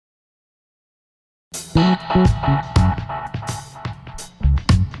My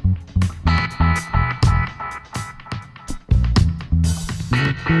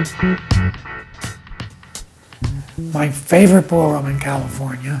favorite pool room in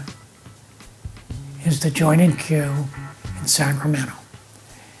California is the Jointed Cue in Sacramento.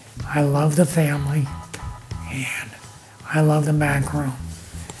 I love the family and I love the back room.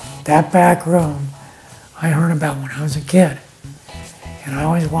 That back room I heard about when I was a kid and I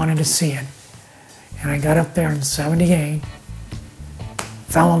always wanted to see it. And I got up there in '78,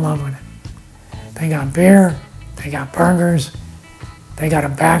 fell in love with it. They got beer, they got burgers, they got a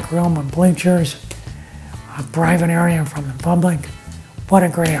back room with bleachers, a private area from the public. What a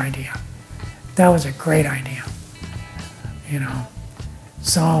great idea. That was a great idea, you know.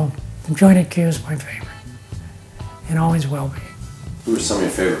 So the Jointed Cue is my favorite. It always will be. Who are some of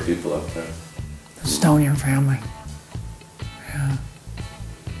your favorite people up there? The Stonier family. Yeah.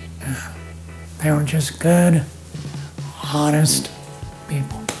 Yeah. They were just good, honest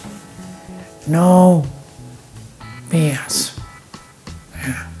people. No BS.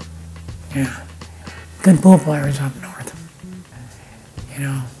 Yeah. Yeah. Good pool players up north. You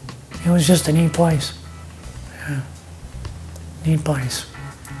know, it was just a neat place. Yeah. Neat place.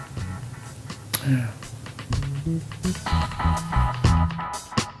 Yeah.